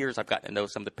over the years, I've gotten to know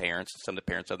some of the parents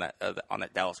on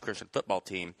that Dallas Christian football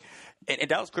team. And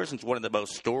Dallas Christian is one of the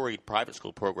most storied private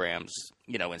school programs,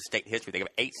 in state history. They have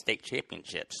 8 state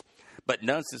championships, but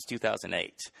none since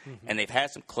 2008. Mm-hmm. And they've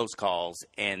had some close calls.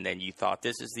 And then you thought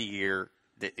this is the year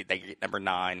they get number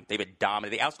 9. They've been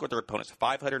dominant. They outscored their opponents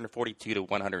 542 to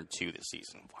 102 this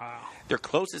season. Wow. Their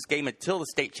closest game until the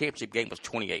state championship game was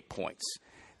 28 points.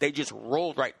 They just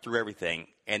rolled right through everything,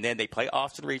 and then they play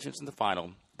Austin Regents in the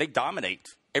final. They dominate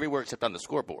everywhere except on the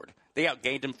scoreboard. They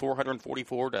outgained them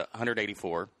 444 to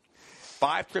 184.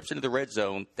 5 trips into the red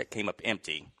zone that came up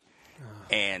empty.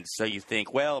 And so you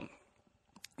think, well,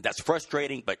 that's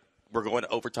frustrating, but we're going to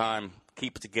overtime,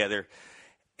 keep it together.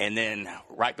 And then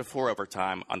right before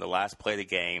overtime, on the last play of the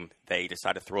game, they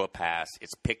decide to throw a pass.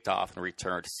 It's picked off and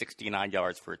returned 69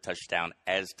 yards for a touchdown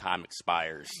as time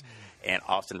expires. And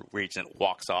Austin Regent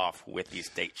walks off with the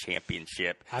state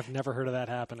championship. I've never heard of that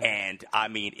happening. And, I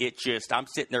mean, I'm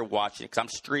sitting there watching it because I'm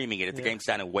streaming it. The game's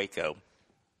down in Waco.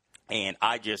 And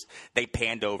they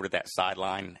panned over to that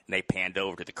sideline, and they panned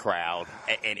over to the crowd.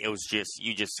 And it was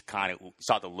you just kind of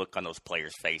saw the look on those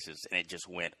players' faces, and it just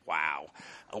went, wow,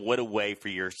 what a way for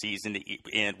your season to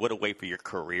end, what a way for your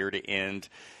career to end.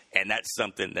 And that's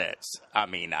something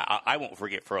I won't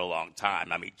forget for a long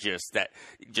time. I mean, just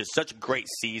such a great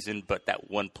season, but that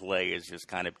one play is just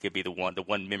kind of could be the one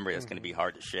memory that's going to be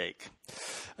hard to shake.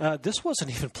 This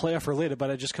wasn't even playoff related, but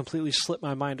I just completely slipped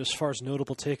my mind as far as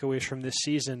notable takeaways from this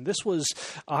season. This was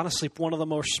honestly one of the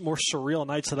more surreal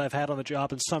nights that I've had on the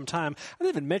job in some time. I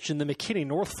didn't even mention the McKinney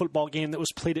North football game that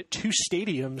was played at 2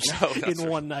 stadiums in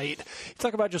one night. You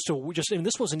talk about and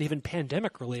this wasn't even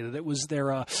pandemic related. It was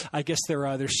their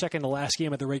second to last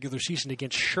game of the regular season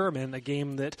against Sherman, a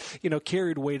game that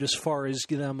carried weight as far as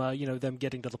them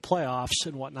getting to the playoffs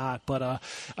and whatnot. But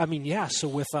so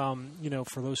with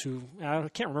for those who I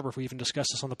can't remember if we even discussed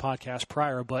this on the podcast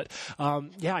prior, but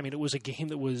it was a game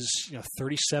that was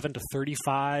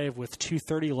 37-35 with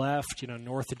 2:30 left.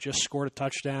 North had just scored a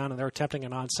touchdown and they're attempting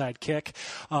an onside kick.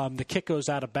 The kick goes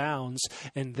out of bounds,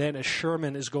 and then as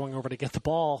Sherman is going over to get the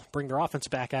ball, bring their offense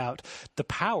back out, the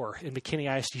power in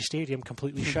McKinney ISD Stadium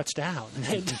completely shuts down.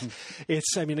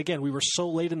 And again, we were so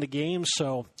late in the game,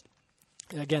 so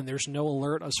again, there's no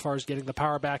alert as far as getting the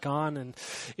power back on and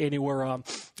anywhere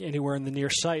in the near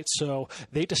site. So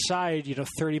they decide,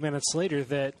 30 minutes later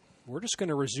that we're just going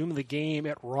to resume the game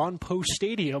at Ron Poe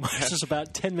Stadium, which is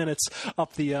about 10 minutes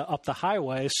up the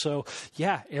highway. So,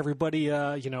 yeah, everybody,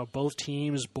 both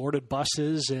teams boarded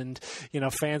buses and,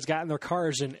 fans got in their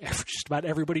cars and just about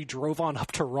everybody drove on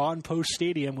up to Ron Poe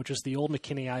Stadium, which is the old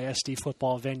McKinney ISD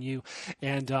football venue.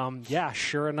 And,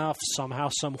 sure enough, somehow,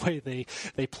 some way,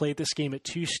 they played this game at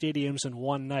two stadiums in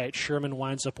one night. Sherman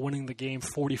winds up winning the game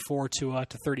 44 to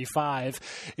 35.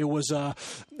 It was, I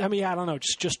don't know,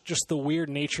 just the weird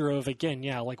nature of, again,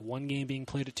 like one game being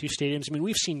played at two stadiums. I mean,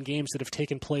 we've seen games that have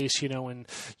taken place, in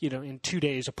 2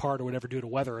 days apart or whatever due to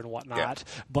weather and whatnot.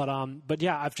 Yeah. But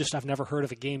I've never heard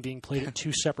of a game being played at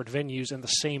two separate venues in the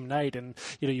same night. And,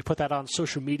 you put that on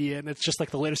social media and it's just like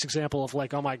the latest example of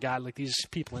like, oh my God, like these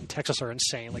people in Texas are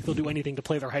insane. Like they'll do anything to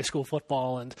play their high school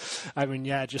football. And I mean,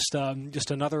 just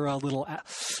another little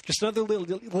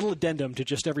addendum to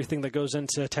just everything that goes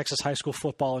into Texas high school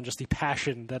football and just the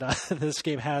passion that this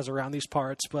game has around these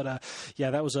parts. But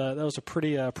that was a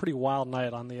pretty wild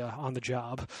night on the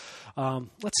job.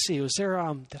 Let's see, was there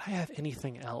did I have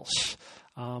anything else?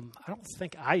 I don't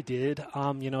think I did.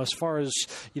 As far as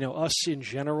us in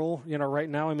general, right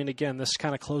now. I mean, again, this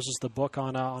kind of closes the book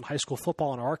on high school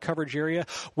football in our coverage area.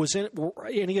 Were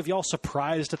any of y'all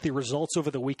surprised at the results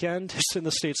over the weekend in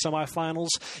the state semifinals?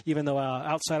 Even though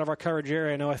outside of our coverage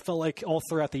area, I know I felt like all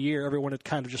throughout the year, everyone had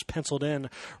kind of just penciled in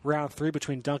round 3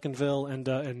 between Duncanville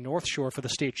and North Shore for the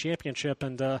state championship,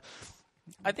 and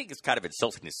I think it's kind of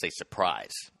insulting to say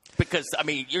surprise because, I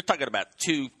mean, you're talking about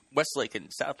two, Westlake and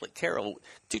Southlake Carroll,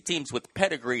 two teams with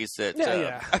pedigrees that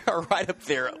are right up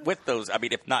there with those. I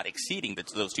mean, if not exceeding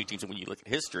those two teams when you look at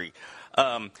history.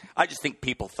 I just think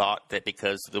people thought that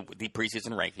because the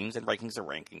preseason rankings, and rankings are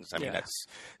rankings. I mean,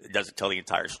 it doesn't tell the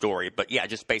entire story. But, yeah,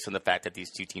 just based on the fact that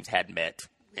these two teams had met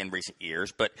in recent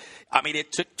years. But, I mean,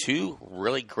 it took two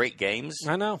really great games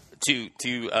I know to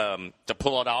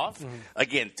pull it off. Mm-hmm.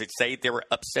 Again, to say there were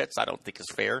upsets I don't think is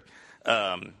fair.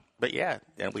 But, yeah,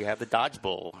 then we have the Dodge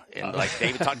Bowl. And like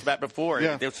David talked about before,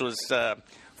 this was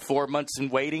 4 months in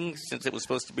waiting since it was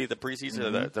supposed to be the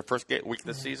preseason, the first week of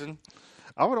the season.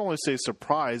 I would only say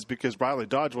surprised because Riley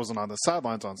Dodge wasn't on the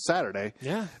sidelines on Saturday.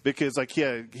 Yeah. Because,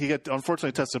 he got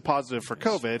unfortunately tested positive for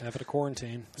COVID. Having a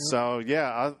quarantine. So,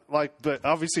 but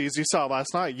obviously, as you saw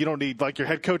last night, you don't need, your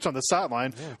head coach on the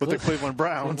sideline with the Cleveland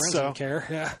Browns. So don't care.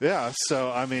 Yeah. Yeah.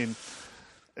 So, I mean,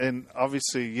 and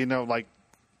obviously,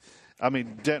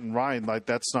 Denton Ryan,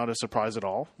 that's not a surprise at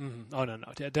all. Mm-hmm. Oh, no.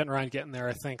 Denton Ryan getting there,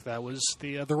 I think that was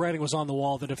the writing was on the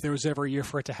wall that if there was ever a year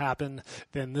for it to happen,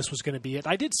 then this was going to be it.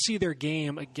 I did see their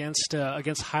game against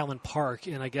Highland Park,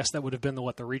 and I guess that would have been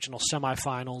the regional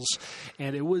semifinals.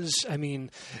 And it was,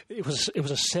 it was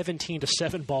a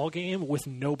 17-7 ball game with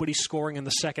nobody scoring in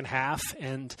the second half.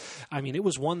 And, it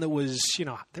was one that was,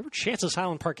 there were chances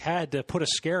Highland Park had to put a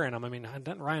scare in them.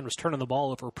 Denton Ryan was turning the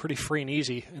ball over pretty free and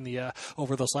easy in the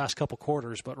over those last couple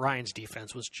quarters, but Ryan's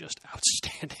defense was just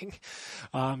outstanding.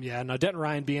 Denton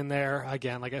Ryan being there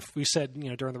again, like we said,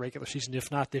 during the regular season, if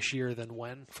not this year, then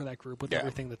when for that group with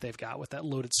everything that they've got with that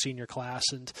loaded senior class,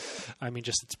 and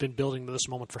it's been building to this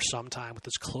moment for some time with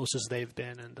as close as they've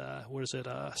been. And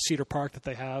Cedar Park that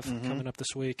they have coming up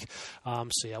this week.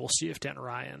 We'll see if Denton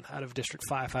Ryan out of District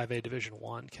 5A Division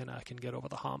I can get over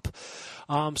the hump.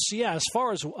 As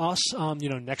far as us,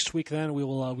 next week then we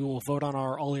will vote on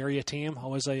our all area team.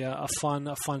 Always a fun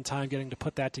time getting to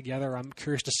put that together. I'm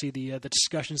curious to see the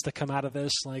discussions that come out of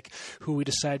this, like who we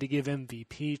decide to give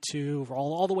MVP to,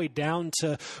 all the way down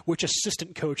to which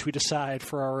assistant coach we decide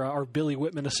for our Billy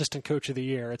Whitman Assistant Coach of the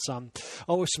Year. It's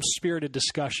always some spirited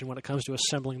discussion when it comes to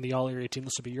assembling the all-area team.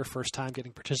 This will be your first time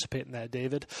getting participate in that,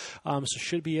 David. So it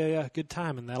should be a good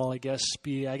time, and that'll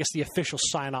be the official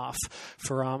sign-off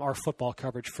for our football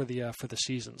coverage for the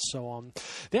season. So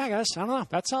guys, I don't know.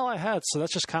 That's all I had. So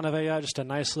that's just kind of a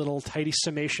nice little tidy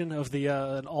summation of the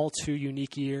an all too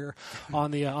unique year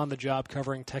on the job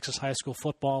covering Texas high school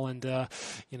football, and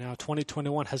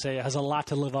 2021 has a lot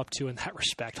to live up to in that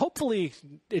respect. Hopefully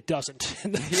it doesn't.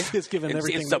 It's given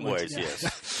everything in some ways,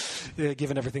 yes.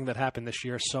 Given everything that happened this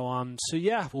year. So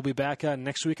we'll be back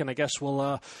next week, and I guess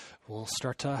we'll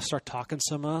start talking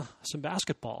some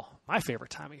basketball. My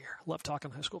favorite time of year. Love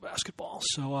talking high school basketball.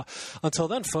 So until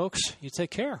then, folks, you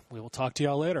take care. We will talk to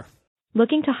y'all later.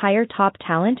 Looking to hire top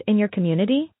talent in your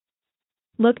community?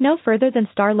 Look no further than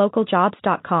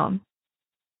starlocaljobs.com.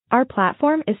 Our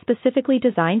platform is specifically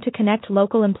designed to connect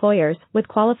local employers with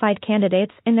qualified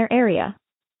candidates in their area.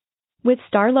 With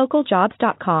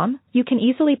StarLocalJobs.com, you can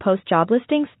easily post job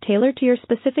listings tailored to your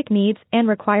specific needs and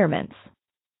requirements.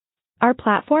 Our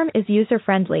platform is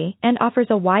user-friendly and offers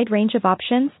a wide range of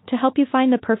options to help you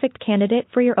find the perfect candidate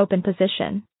for your open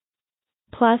position.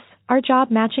 Plus, our job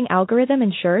matching algorithm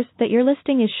ensures that your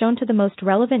listing is shown to the most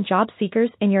relevant job seekers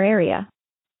in your area.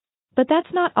 But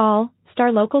that's not all.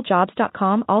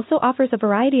 StarLocalJobs.com also offers a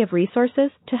variety of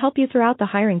resources to help you throughout the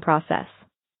hiring process.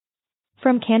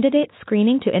 From candidate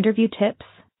screening to interview tips,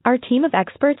 our team of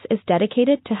experts is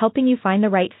dedicated to helping you find the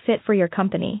right fit for your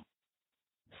company.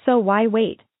 So why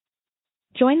wait?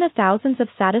 Join the thousands of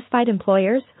satisfied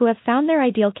employers who have found their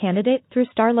ideal candidate through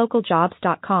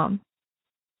StarLocalJobs.com.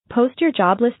 Post your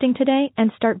job listing today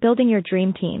and start building your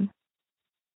dream team.